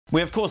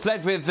We, of course,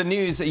 led with the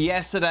news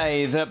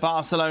yesterday that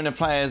Barcelona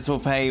players will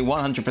pay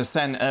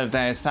 100% of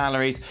their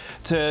salaries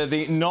to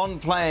the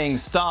non-playing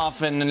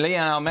staff, and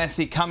Lionel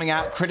Messi coming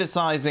out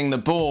criticising the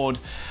board.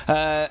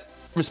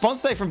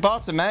 Response today from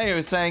Bartomeu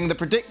is saying the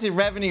predicted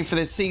revenue for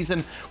this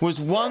season was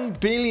 €1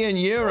 billion,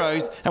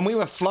 and we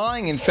were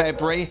flying in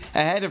February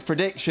ahead of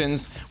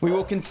predictions. We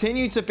will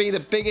continue to be the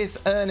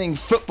biggest earning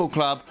football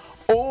club.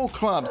 All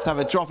clubs have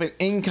a drop in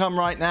income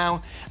right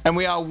now, and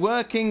we are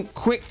working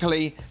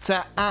quickly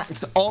to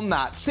act on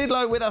that. Sid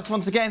Lowe with us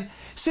once again.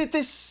 Sid,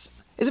 this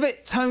is a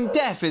bit tone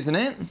deaf, isn't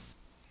it?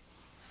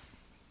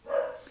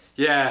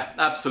 Yeah,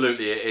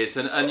 absolutely it is.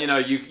 And you know,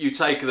 you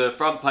take the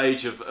front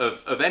page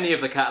of any of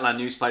the Catalan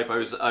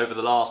newspapers over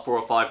the last 4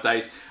 or 5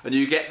 days, and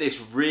you get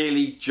this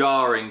really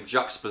jarring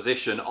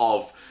juxtaposition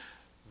of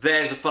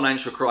there's a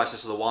financial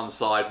crisis on the one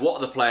side, what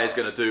are the players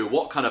going to do,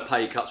 what kind of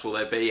pay cuts will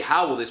there be,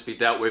 how will this be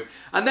dealt with,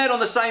 and then on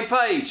the same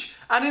page,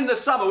 and in the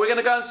summer we're going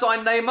to go and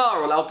sign Neymar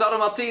or Lautaro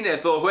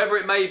Martinez or whoever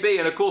it may be.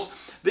 And of course,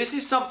 this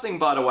is something,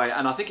 by the way,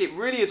 and I think it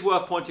really is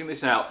worth pointing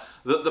this out,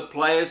 that the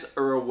players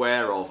are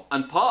aware of.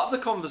 And part of the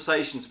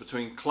conversations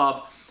between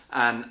club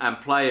and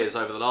players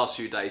over the last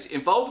few days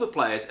involve the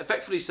players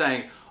effectively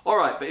saying, all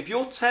right, but if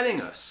you're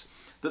telling us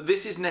that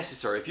this is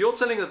necessary, if you're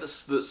telling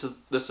us that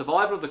the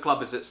survival of the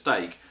club is at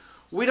stake,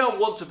 we don't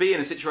want to be in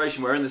a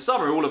situation where in the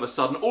summer all of a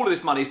sudden all of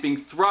this money is being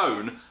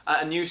thrown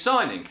at a new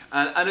signing.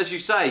 And as you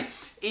say,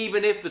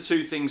 even if the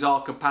two things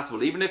are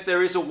compatible, even if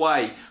there is a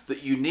way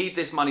that you need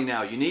this money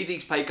now, you need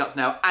these pay cuts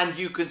now, and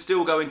you can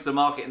still go into the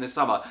market in the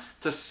summer,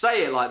 to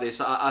say it like this,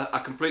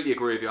 I completely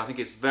agree with you. I think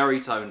it's very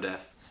tone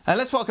deaf.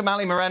 Let's welcome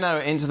Ali Moreno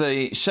into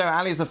the show.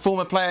 Ali is a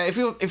former player.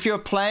 If you're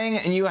playing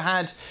and you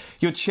had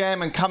your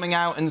chairman coming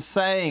out and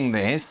saying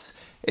this,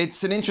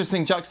 it's an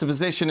interesting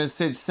juxtaposition, as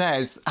Sid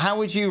says. How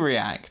would you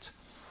react?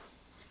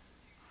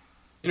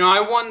 You know,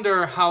 I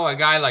wonder how a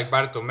guy like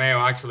Bartomeu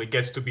actually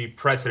gets to be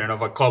president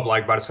of a club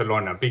like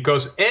Barcelona,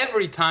 because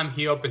every time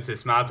he opens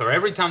his mouth or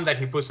every time that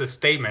he puts a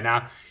statement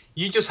out,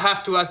 you just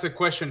have to ask the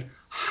question,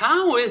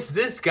 how is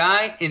this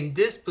guy in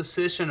this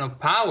position of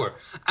power?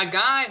 A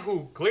guy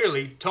who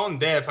clearly tone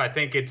deaf, I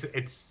think it's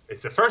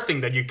the first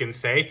thing that you can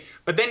say,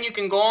 but then you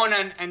can go on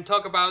and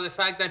talk about the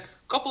fact that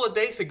a couple of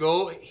days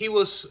ago he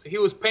was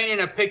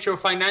painting a picture of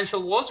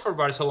financial woes for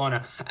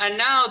Barcelona, and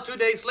now 2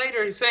 days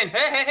later he's saying,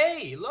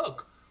 hey,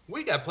 look,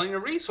 we got plenty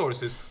of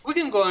resources. We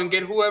can go and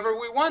get whoever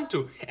we want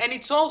to. And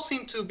it's all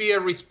seemed to be a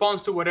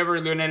response to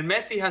whatever Lionel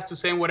Messi has to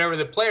say and whatever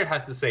the player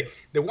has to say.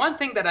 The one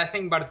thing that I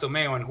think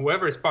Bartomeu and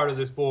whoever is part of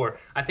this board,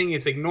 I think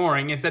is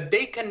ignoring, is that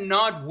they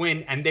cannot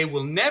win, and they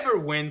will never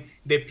win,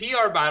 the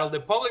PR battle, the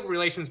public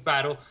relations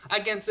battle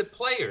against the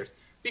players.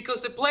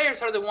 Because the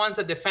players are the ones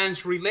that the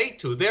fans relate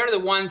to. They're the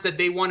ones that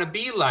they want to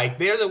be like.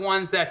 They're the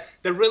ones that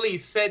really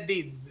set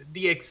the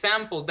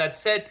example, that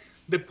set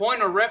the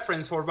point of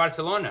reference for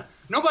Barcelona.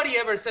 Nobody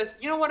ever says,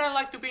 you know what I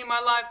like to be in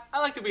my life?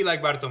 I like to be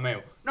like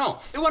Bartomeu. No,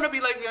 they want to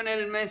be like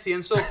Lionel Messi.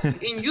 And so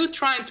in you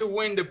trying to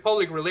win the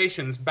public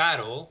relations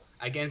battle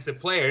against the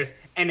players,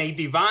 and a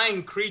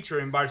divine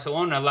creature in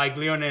Barcelona like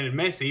Lionel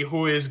Messi,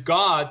 who is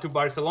God to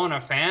Barcelona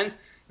fans,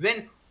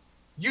 then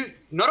you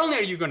not only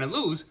are you going to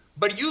lose,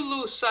 but you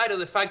lose sight of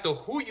the fact of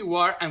who you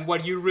are and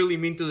what you really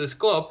mean to this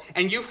club,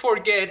 and you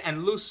forget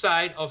and lose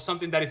sight of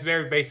something that is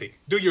very basic.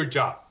 Do your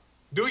job.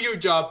 Do your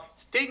job,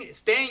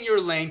 stay in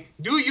your lane,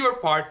 do your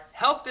part,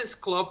 help this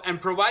club,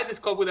 and provide this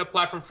club with a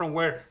platform from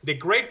where the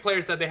great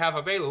players that they have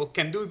available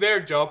can do their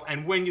job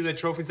and win you the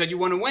trophies that you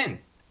want to win. And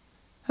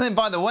then,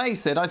 by the way,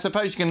 Sid, I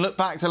suppose you can look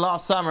back to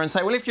last summer and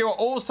say, well, if you're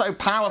all so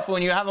powerful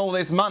and you have all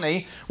this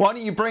money, why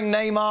don't you bring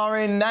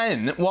Neymar in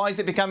then? Why is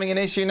it becoming an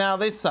issue now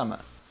this summer?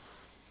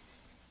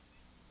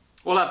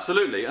 Well,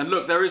 absolutely. And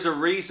look, there is a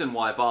reason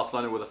why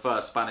Barcelona were the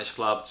first Spanish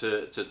club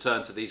to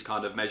turn to these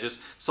kind of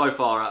measures. So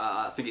far,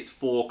 I think it's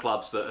 4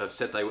 clubs that have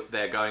said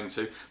they're going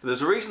to. But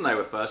there's a reason they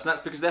were first, and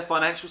that's because their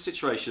financial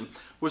situation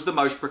was the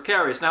most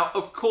precarious. Now,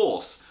 of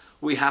course,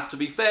 we have to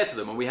be fair to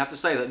them, and we have to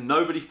say that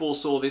nobody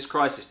foresaw this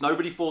crisis.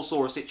 Nobody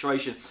foresaw a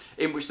situation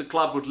in which the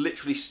club would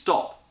literally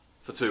stop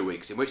for 2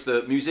 weeks, in which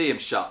the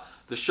museum's shut,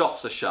 the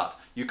shops are shut.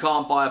 You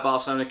can't buy a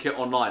Barcelona kit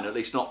online, at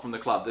least not from the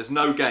club. There's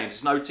no games,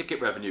 there's no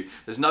ticket revenue,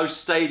 there's no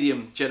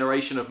stadium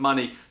generation of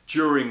money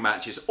during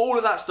matches. All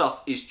of that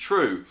stuff is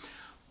true.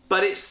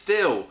 But it's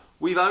still,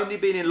 we've only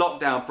been in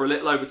lockdown for a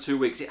little over 2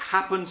 weeks. It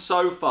happened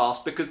so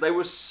fast because they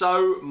were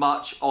so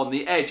much on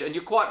the edge. And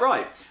you're quite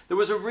right. There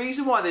was a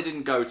reason why they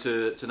didn't go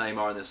to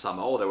Neymar in the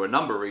summer, or there were a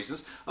number of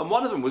reasons. And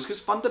one of them was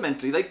because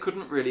fundamentally they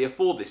couldn't really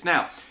afford this.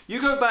 Now, you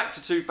go back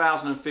to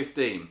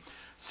 2015.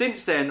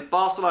 Since then,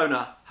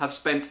 Barcelona have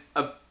spent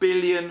 €1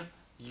 billion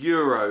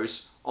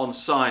on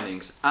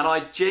signings. And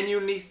I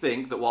genuinely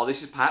think that while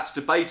this is perhaps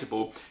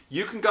debatable,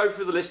 you can go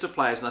through the list of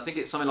players, and I think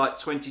it's something like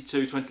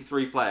 22,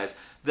 23 players.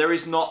 There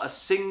is not a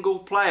single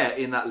player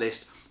in that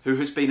list who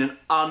has been an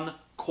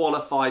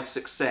unqualified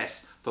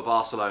success for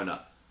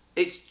Barcelona.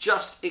 It's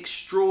just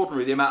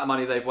extraordinary the amount of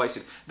money they've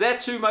wasted. Their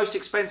 2 most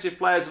expensive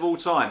players of all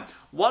time,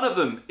 One of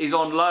them is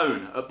on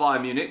loan at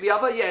Bayern Munich. The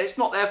other, yeah, it's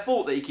not their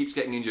fault that he keeps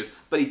getting injured,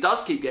 but he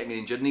does keep getting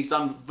injured, and he's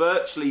done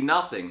virtually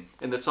nothing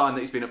in the time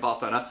that he's been at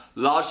Barcelona,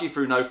 largely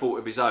through no fault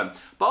of his own.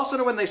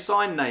 Barcelona, when they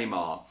signed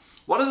Neymar,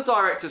 one of the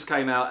directors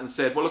came out and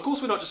said, well, of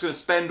course we're not just going to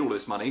spend all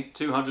this money,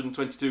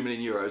 222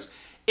 million euros.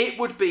 It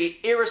would be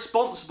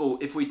irresponsible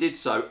if we did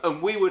so,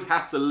 and we would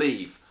have to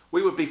leave.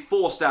 We would be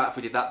forced out if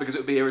we did that because it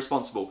would be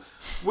irresponsible.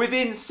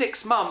 Within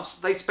 6 months,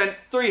 they spent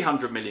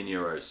 300 million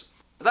euros.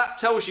 That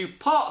tells you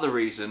part of the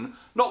reason,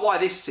 not why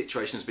this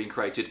situation has been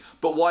created,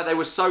 but why they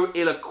were so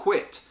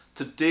ill-equipped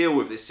to deal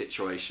with this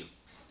situation.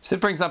 So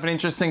it brings up an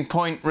interesting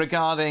point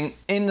regarding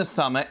in the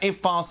summer,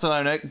 if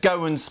Barcelona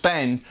go and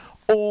spend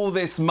all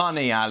this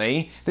money,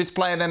 Ali, this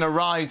player then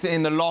arrives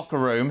in the locker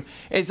room.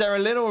 Is there a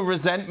little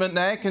resentment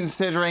there,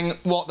 considering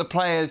what the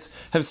players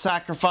have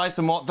sacrificed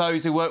and what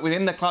those who work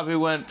within the club who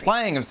weren't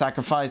playing have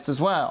sacrificed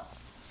as well?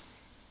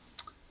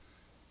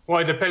 Well,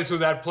 it depends who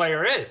that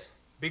player is.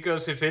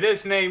 Because if it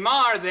is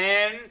Neymar,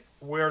 then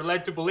we're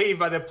led to believe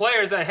by the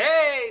players that,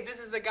 hey, this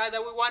is the guy that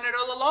we wanted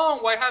all along.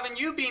 Why haven't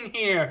you been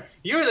here?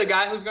 You're the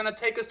guy who's going to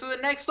take us to the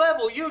next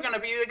level. You're going to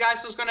be the guy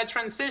who's going to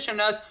transition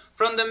us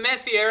from the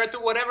Messi era to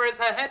whatever is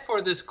ahead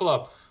for this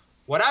club.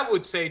 What I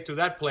would say to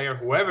that player,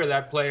 whoever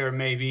that player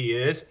maybe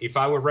is, if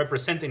I were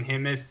representing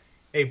him, is,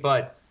 hey,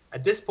 bud,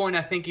 at this point,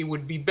 I think it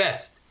would be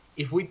best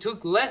if we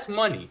took less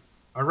money,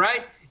 all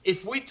right?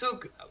 If we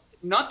took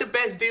not the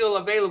best deal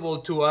available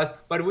to us,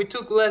 but we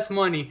took less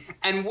money,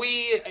 and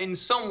we in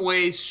some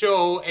ways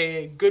show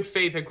a good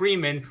faith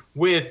agreement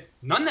with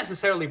not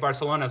necessarily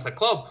Barcelona as a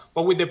club,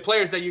 but with the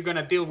players that you're going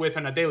to deal with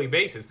on a daily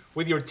basis,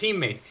 with your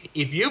teammates.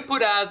 If you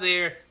put out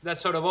there that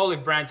sort of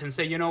olive branch and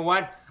say, you know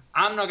what,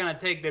 I'm not going to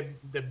take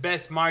the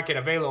best market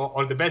available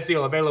or the best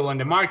deal available in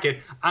the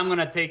market. I'm going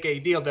to take a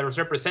deal that is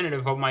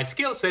representative of my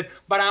skill set,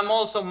 but I'm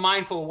also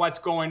mindful of what's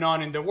going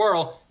on in the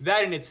world.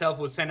 That in itself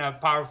would send a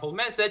powerful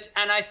message,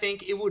 and I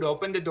think it would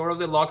open the door of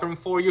the locker room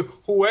for you,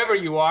 whoever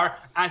you are,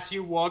 as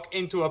you walk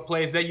into a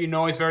place that you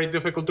know is very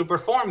difficult to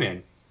perform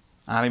in.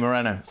 Ali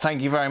Moreno, thank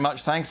you very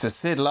much. Thanks to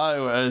Sid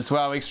Lowe as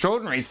well.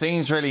 Extraordinary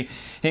scenes really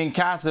in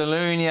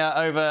Catalonia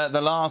over the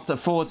last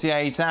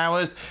 48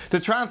 hours. The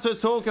transfer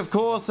talk, of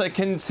course,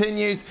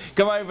 continues.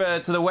 Go over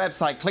to the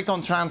website, click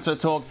on Transfer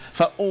Talk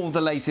for all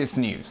the latest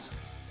news.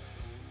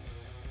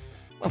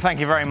 Well,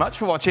 thank you very much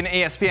for watching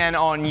ESPN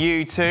on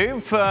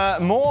YouTube.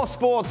 For more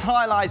sports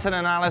highlights and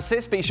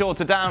analysis, be sure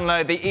to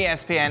download the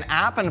ESPN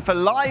app. And for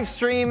live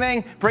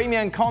streaming,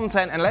 premium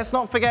content, and let's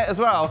not forget as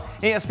well,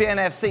 ESPN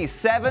FC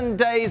 7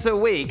 days a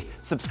week.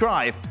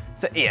 Subscribe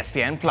to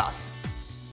ESPN+.